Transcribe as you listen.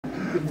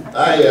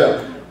I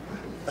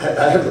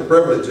have the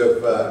privilege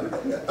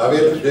of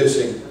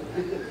introducing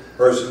a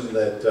person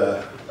that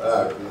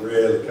I've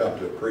really come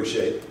to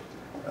appreciate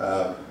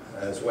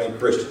as Wayne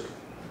Christian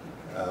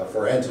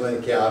for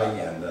Angelina County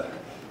and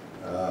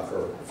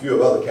for a few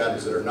of other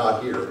counties that are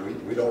not here.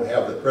 We don't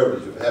have the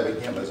privilege of having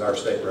him as our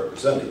state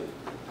representative.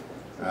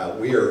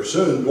 We are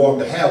soon going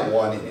to have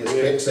one in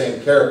his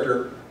same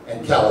character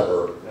and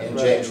caliber in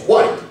James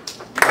White.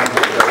 Thank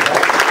you very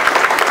much.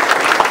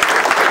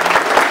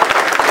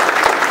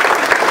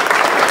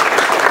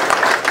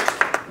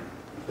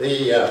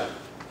 The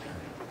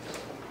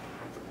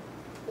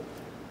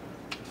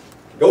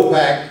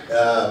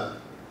GOPAC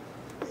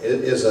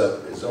is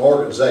an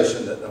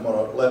organization that I'm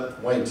going to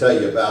let Wayne tell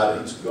you about.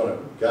 He's going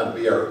to kind of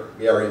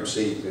be our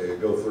MC to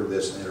go through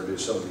this and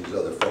introduce some of these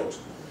other folks.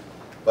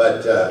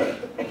 But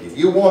if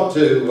you want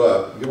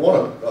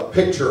a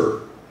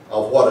picture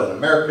of what an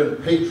American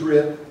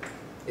patriot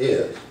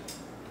is,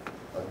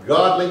 a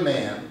godly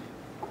man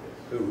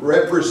who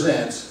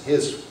represents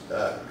his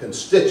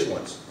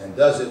constituents and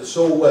does it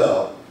so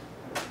well,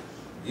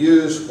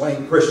 use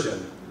Wayne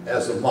Christian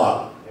as a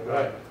model.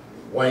 Right.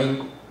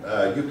 Wayne,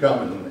 you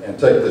come and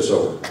take this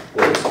over,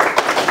 please.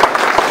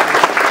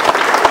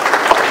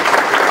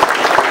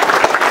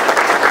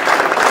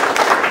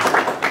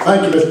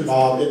 Thank you, Mr.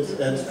 Bob.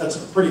 That's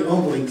a pretty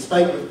humbling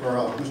statement for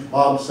Mr.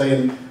 Bob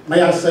saying,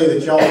 may I say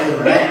that y'all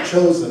have not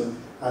chosen,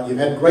 you've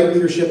had great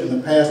leadership in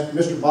the past.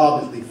 Mr.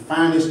 Bob is the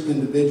finest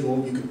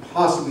individual you could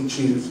possibly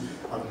choose.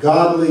 A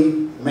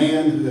godly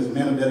man who has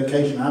men of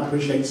dedication. I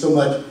appreciate so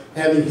much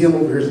having him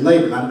over here as a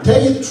neighbor. And I'll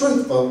tell you the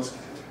truth, folks,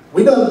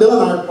 we done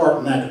our part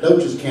in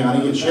Nacogdoches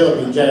County, and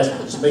Shelby, and Jasper,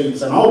 and Sabine,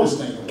 St.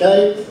 Augustine,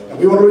 okay? And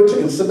we want to,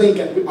 in Sabine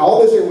County,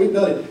 all this here, we've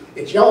done it.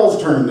 It's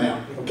y'all's turn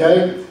now,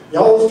 okay?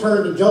 Y'all's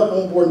turn to jump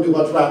on board and do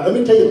what's right. Let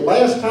me tell you, the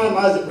last time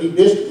I was at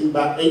redistricting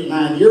about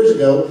 8-9 years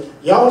ago,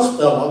 y'all's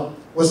fella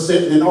was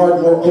sitting in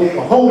Ardmore,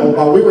 Oklahoma,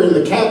 while we were in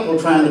the Capitol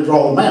trying to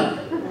draw them out,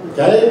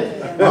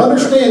 okay? Now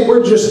understand,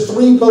 we're just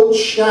 3 votes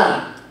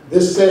shy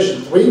this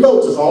session. 3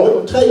 votes is all it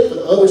will take for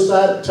the other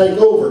side to take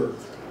over.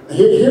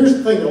 Here's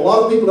the thing that a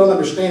lot of people don't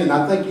understand, and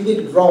I think you need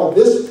to draw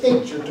this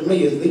picture to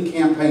me as the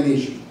campaign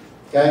issue,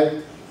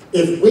 okay?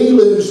 If we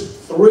lose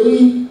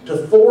 3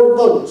 to 4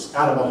 votes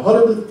out of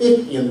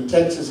 150 in the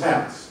Texas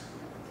House,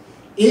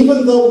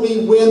 even though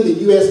we win the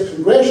U.S.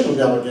 congressional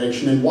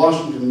delegation in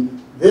Washington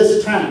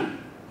this time,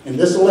 in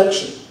this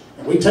election,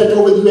 and we take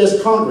over the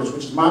U.S. Congress,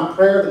 which is my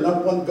prayer, the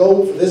 #1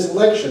 goal for this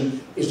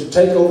election is to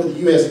take over the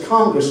U.S.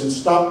 Congress and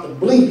stop the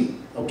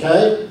bleeding,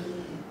 okay?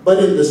 But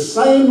in the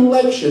same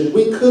election,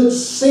 we could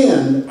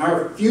send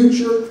our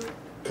future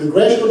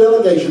congressional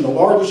delegation, the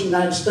largest in the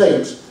United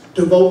States,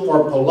 to vote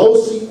for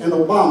Pelosi and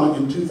Obama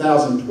in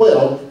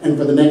 2012 and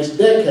for the next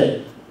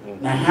decade.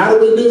 Now, how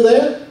do we do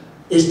that?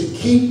 Is to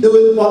keep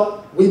doing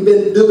what we've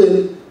been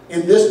doing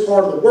in this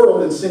part of the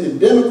world and sending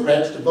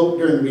Democrats to vote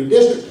during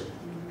redistricting.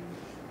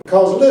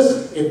 Because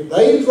listen, if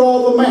they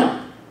draw them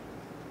out,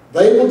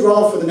 they will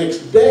draw for the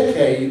next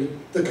decade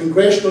the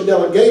congressional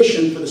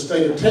delegation for the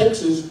state of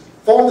Texas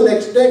for the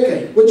next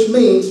decade, which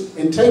means,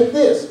 and take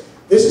this,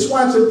 this is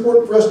why it's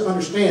important for us to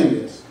understand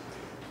this.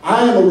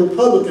 I am a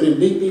Republican in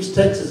Deep East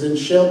Texas in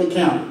Shelby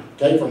County,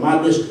 okay, for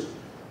my district.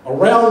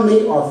 Around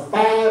me are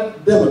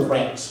 5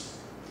 Democrats.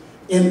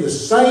 In the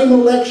same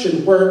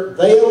election where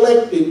they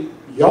elected,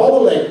 y'all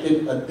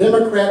elected a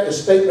Democrat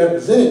as state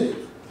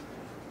representative,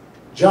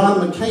 John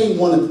McCain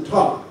won at the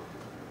top.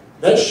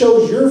 That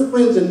shows your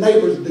friends and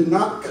neighbors do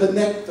not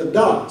connect the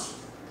dots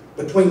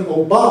between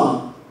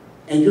Obama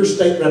and your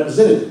state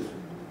representative.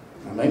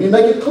 Now, let me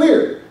make it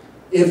clear.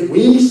 If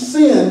we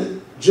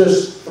send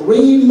just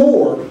 3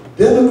 more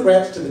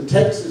Democrats to the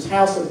Texas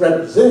House of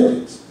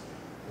Representatives,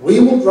 we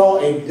will draw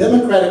a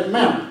Democratic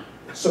mount.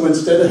 So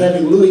instead of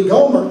having Louis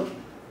Gohmert,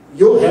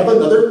 you'll have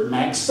another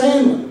Max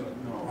Sandlin.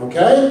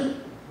 Okay?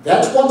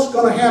 That's what's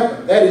going to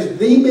happen. That is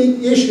the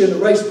big issue in the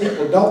race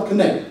people don't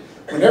connect.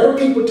 Whenever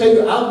people tell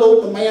you, I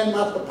vote the man,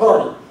 not the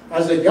party,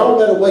 I said, y'all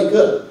better wake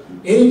up.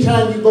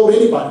 Anytime you vote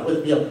anybody, whether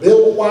it be a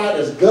Bill White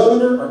as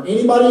governor or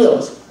anybody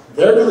else,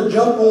 they're going to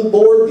jump on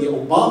board the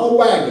Obama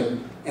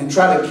wagon and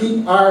try to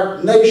keep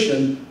our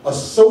nation a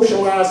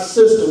socialized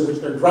system which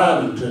they're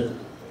driving to.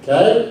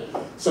 Okay?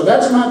 So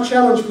that's my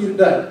challenge for you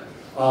today.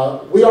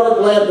 We are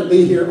glad to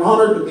be here,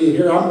 honored to be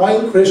here. I'm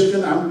Wayne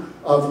Christian. I'm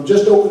from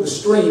just over the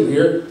stream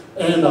here.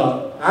 And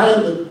I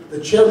am the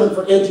chairman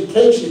for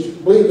education, if you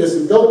can believe this,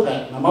 in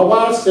GOPAC. Now, my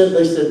wife said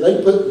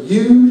they put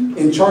you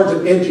in charge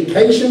of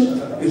education,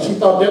 and she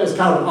thought that was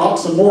kind of an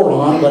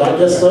oxymoron, but I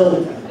guess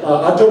so.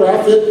 I told her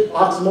I fit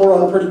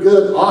oxymoron pretty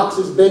good. Ox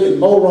is big and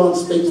moron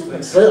speaks for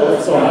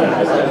itself, so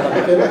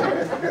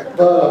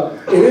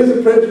it is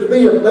a privilege to be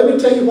here. But let me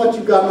tell you what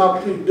you've got an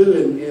opportunity to do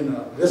in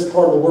this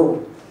part of the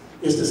world,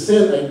 is to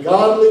send a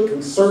godly,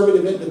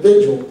 conservative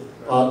individual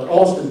to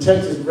Austin,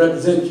 Texas to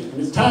represent you.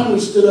 And it's time we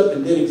stood up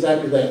and did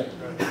exactly that.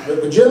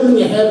 The gentleman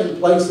you have in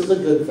place is a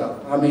good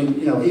fellow. I mean,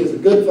 you know, he is a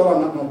good fellow.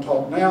 I'm not going to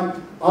talk now.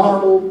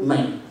 Honorable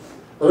man.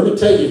 But let me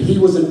tell you, he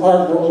was in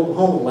Ardmore,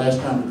 Oklahoma the last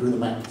time we drew the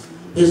maps.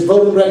 His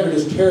voting record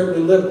is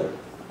terribly liberal.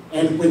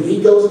 And when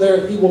he goes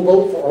there, he will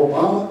vote for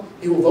Obama.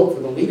 He will vote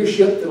for the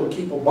leadership that will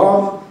keep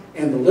Obama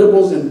and the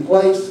liberals in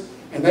place.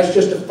 And that's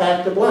just a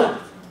fact of life.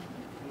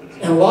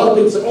 And a lot of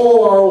people say,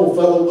 oh, our old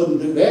fellow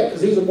wouldn't do that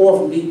because he's a boy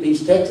from Deep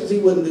East Texas. He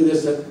wouldn't do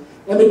this.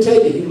 Let me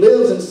tell you, he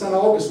lives in St.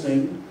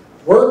 Augustine,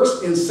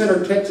 works in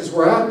Center, Texas,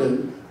 where I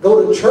do,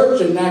 go to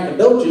church in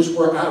Nacogdoches,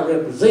 where I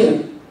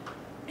represent,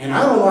 and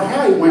I don't know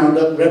how he wound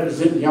up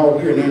representing y'all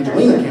here in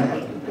Angelina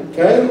County,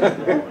 okay?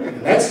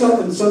 And that's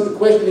something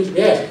question needs to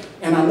be asked.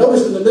 And I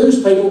noticed in the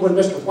newspaper when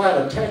Mr. White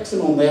attacks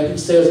him on that, he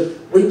says,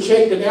 we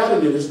checked it out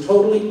and it is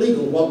totally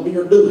legal what we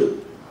are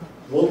doing.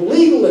 Well,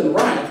 legal and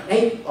right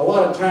ain't a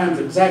lot of times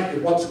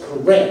exactly what's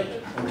correct,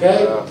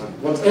 okay?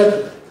 What's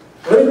ethical.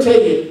 Let me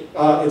tell you,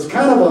 it's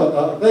kind of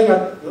a thing,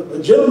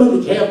 the gentleman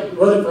that you have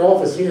running for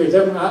office here,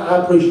 I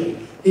appreciate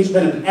it. He's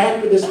been an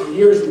activist for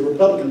years in the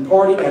Republican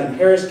Party and in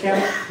Harris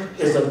County,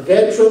 is a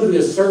veteran who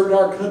has served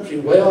our country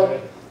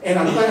well. And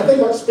I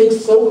think what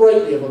speaks so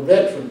greatly of a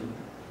veteran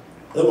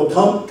that will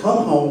come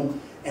home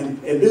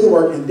and do the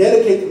work and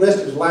dedicate the rest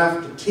of his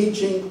life to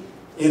teaching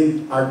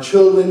in our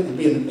children and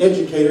being an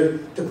educator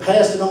to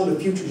pass it on to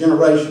future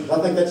generations.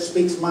 I think that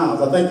speaks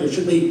miles. I think there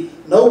should be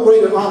no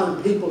greater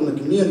honored people in the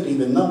community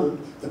than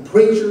the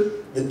preacher,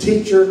 the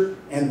teacher,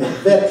 and the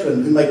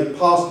veteran who make it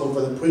possible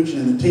for the preaching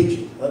and the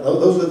teaching.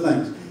 Those are the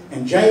things.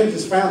 And James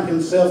has found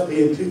himself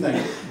being two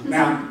things.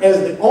 Now, as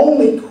the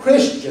only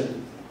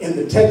Christian in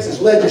the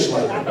Texas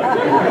legislature, right,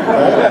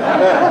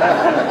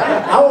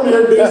 I want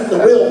to introduce the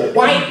real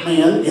white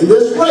man in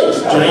this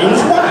race, James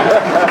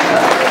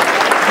White.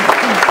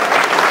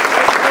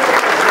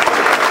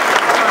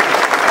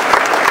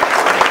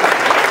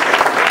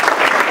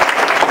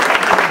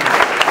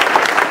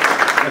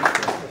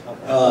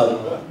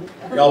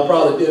 Y'all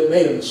probably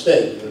made a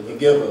mistake. When you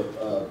give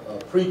a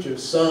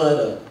preacher's son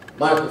a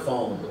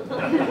microphone,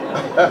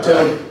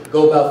 tell him to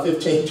go about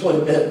 15,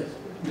 20 minutes,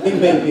 he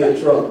may be in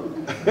trouble.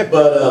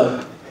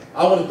 But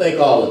I want to thank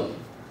all of you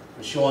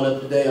for showing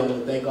up today. I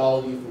want to thank all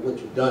of you for what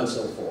you've done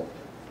so far.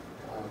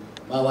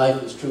 My life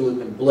has truly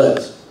been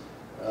blessed.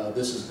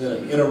 This has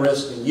been an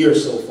interesting year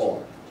so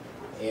far.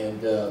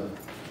 And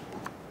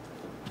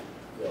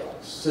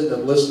sitting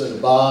and listening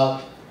to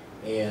Bob,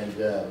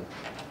 and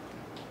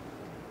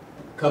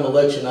come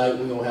election night,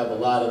 we're going to have a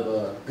lot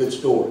of good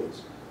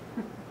stories.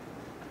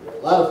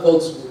 A lot of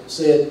folks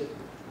said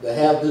to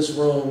have this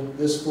room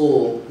this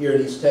full here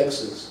in East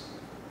Texas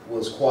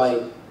would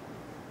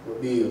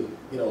be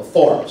a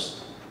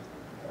farce,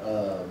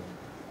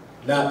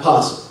 not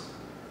possible.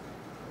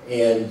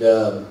 And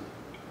I'm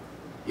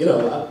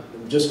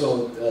just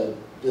going to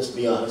just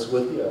be honest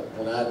with you.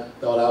 When I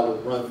thought I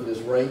would run for this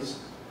race,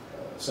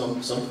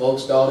 some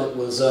folks thought it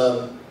was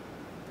a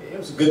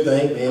good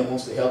thing. Man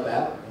wants to help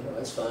out,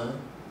 that's fine.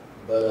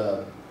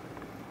 But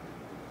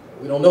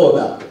we don't know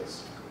about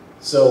this.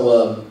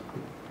 So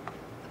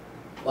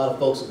a lot of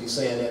folks will be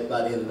saying that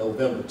by the end of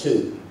November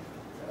too,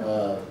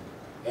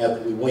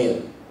 after we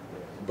win.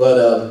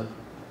 But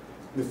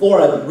before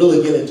I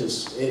really get into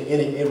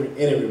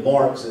any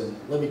remarks, and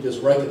let me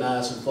just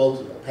recognize some folks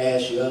that will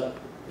pass you up.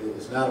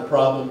 It's not a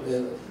problem.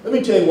 And let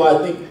me tell you why I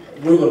think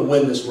we're going to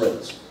win this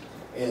race.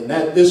 And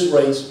not this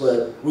race,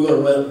 but we're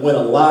going to win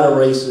a lot of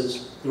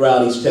races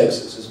throughout East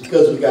Texas. It's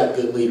because we got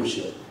good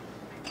leadership.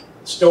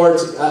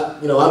 Starts, I'm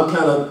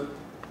kind of,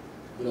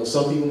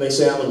 some people may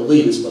say I'm an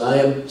elitist, but I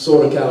am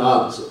sort of kind of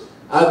opposite.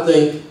 I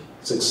think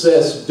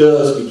success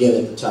does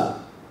begin at the top.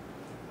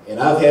 And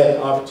I've had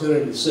the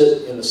opportunity to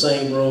sit in the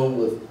same room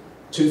with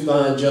two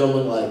fine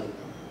gentlemen like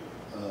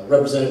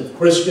Representative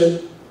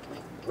Christian,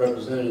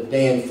 Representative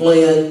Dan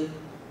Flynn,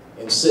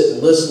 and sit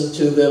and listen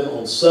to them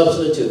on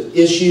substantive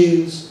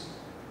issues.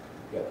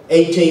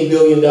 $18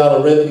 billion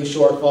revenue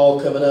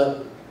shortfall coming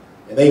up.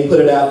 And they put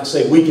it out and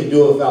say, we can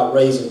do it without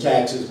raising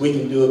taxes. We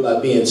can do it by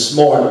being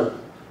smarter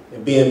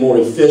and being more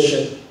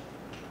efficient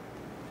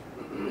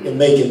and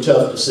making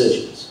tough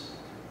decisions.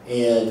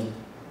 And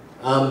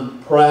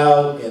I'm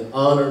proud and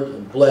honored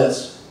and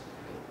blessed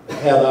to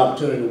have the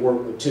opportunity to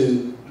work with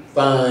two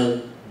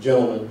fine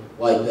gentlemen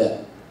like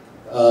that.